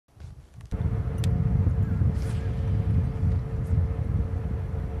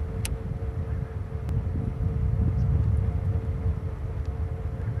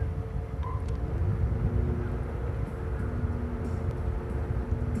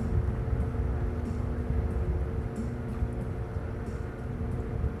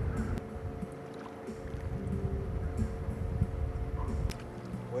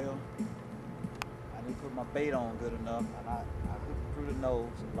bait on good enough, and I hooked through the nose,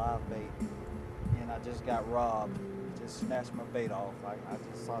 live bait, and I just got robbed. Just snatched my bait off. I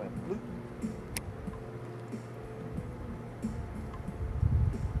just saw that bloop.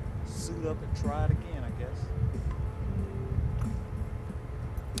 Suit up and try it again, I guess.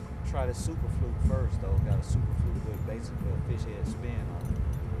 Try the super fluke first, though. Got a super fluke with basically a fish head spin on it,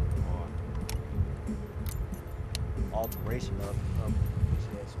 or alteration of fish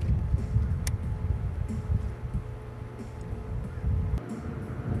head spin.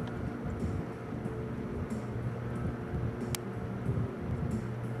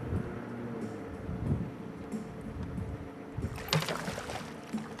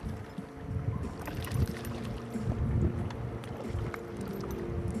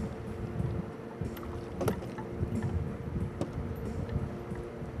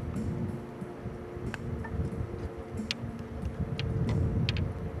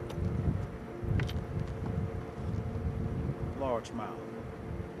 Largemouth.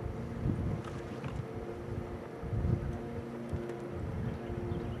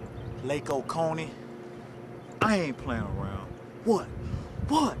 Lake Oconee. I ain't playing around. What?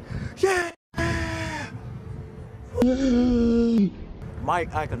 What? Yeah!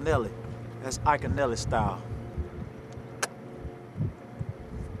 Mike Oconee. That's Oconee style.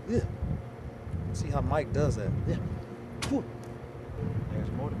 Yeah. See how Mike does that. Yeah.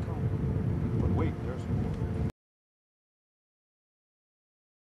 There's more to come. But wait, there's more.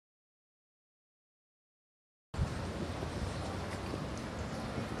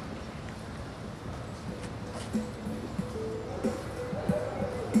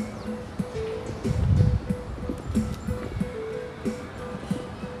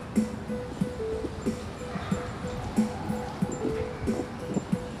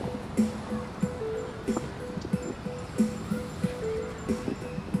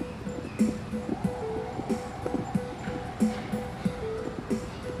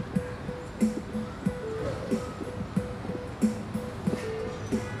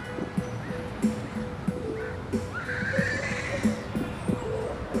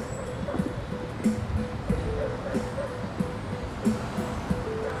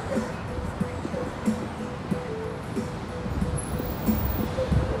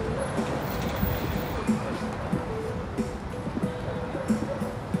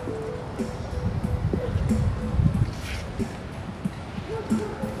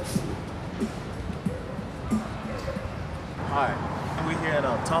 Alright, we're here at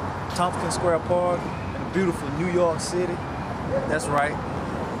Tompkins Square Park in beautiful New York City. That's right.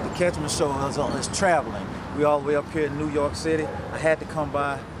 The Catchermen show is traveling. We all the way up here in New York City. I had to come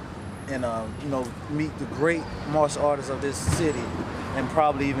by and meet the great martial artists of this city and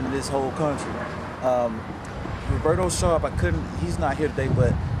probably even this whole country. Roberto Sharp, he's not here today, but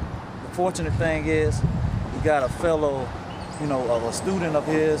the fortunate thing is we got a fellow, a student of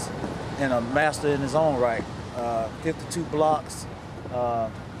his and a master in his own right. 52 blocks.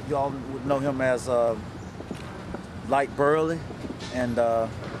 Y'all would know him as Light Burley. And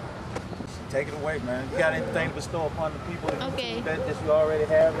take it away, man. You got anything to bestow upon the people that you already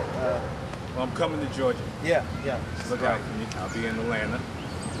have? Well, I'm coming to Georgia. Yeah. Look out for me. I'll be in Atlanta.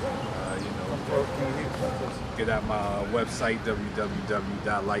 Get out my website,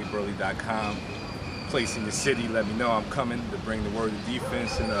 www.lightburley.com. Place in the city. Let me know I'm coming to bring the word of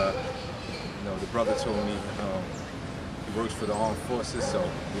defense. And the brother told me he works for the armed forces, so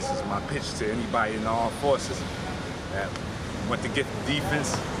this is my pitch to anybody in the armed forces that want to get the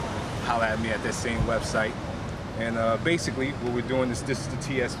defense. Holler at me at that same website. And basically, what we're doing is this is the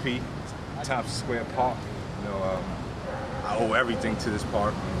TSP, Tompkins Square Park. I owe everything to this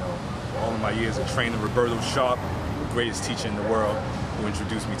park. All of my years of training Roberto Sharp, the greatest teacher in the world, who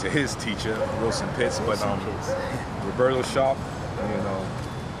introduced me to his teacher, Wilson Pitts. But Roberto Sharp,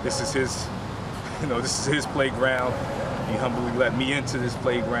 this is his. This is his playground. He humbly let me into this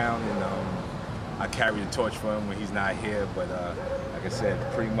playground, and I carry the torch for him when he's not here. But like I said,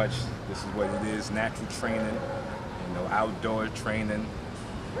 pretty much this is what it is: natural training, outdoor training,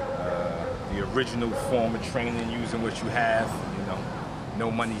 the original form of training, using what you have.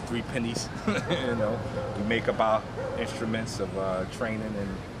 No money, 3 pennies. We make up our instruments of training, and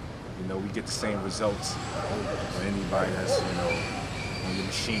we get the same results for anybody that's on your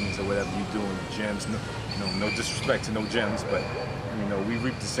machines or whatever you do in the gyms. No disrespect to no gyms, but we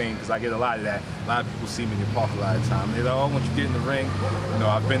reap the same, because I get a lot of that. A lot of people see me in the park a lot of time. They're like, oh, once you get in the ring,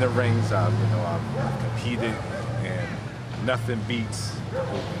 I've been in rings, I've competed, and nothing beats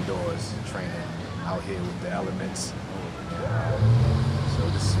open doors training out here with the elements. So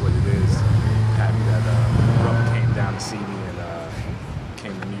this is what it is. Happy that brother came down to see me and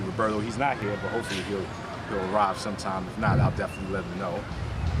came to meet Roberto. He's not here, but hopefully he'll he'll arrive sometime. If not, I'll definitely let him know.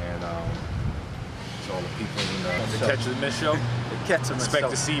 And to all the people in the Catchermen show, The Catchermen expect show.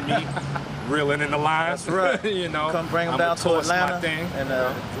 to see me reeling in the line. That's right. You know, Come bring them I'm down gonna to toss my Atlanta, thing, and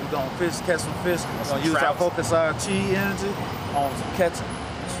we're gonna catch some fish. We're Some gonna use our trouts. focus, our chi energy on some catching.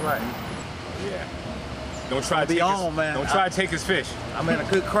 That's right. Yeah. Don't try to Be take on, his, man. Don't try to take his fish. I'm in a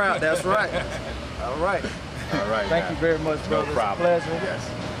good crowd. That's right. All right. All right. Thank man. you very much, No brother. problem. It's a pleasure. Yes.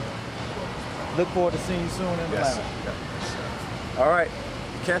 Look forward to seeing you soon in Yes. Atlanta. Yes. All right,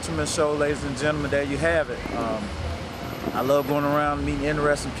 the Catchermen show, ladies and gentlemen. There you have it. I love going around, meeting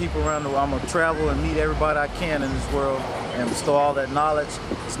interesting people around the world. I'm gonna travel and meet everybody I can in this world and bestow all that knowledge.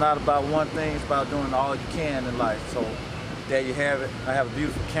 It's not about one thing, it's about doing all you can in life. So there you have it. I have a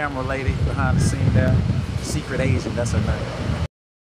beautiful camera lady behind the scene there. Secret Asian, that's her name.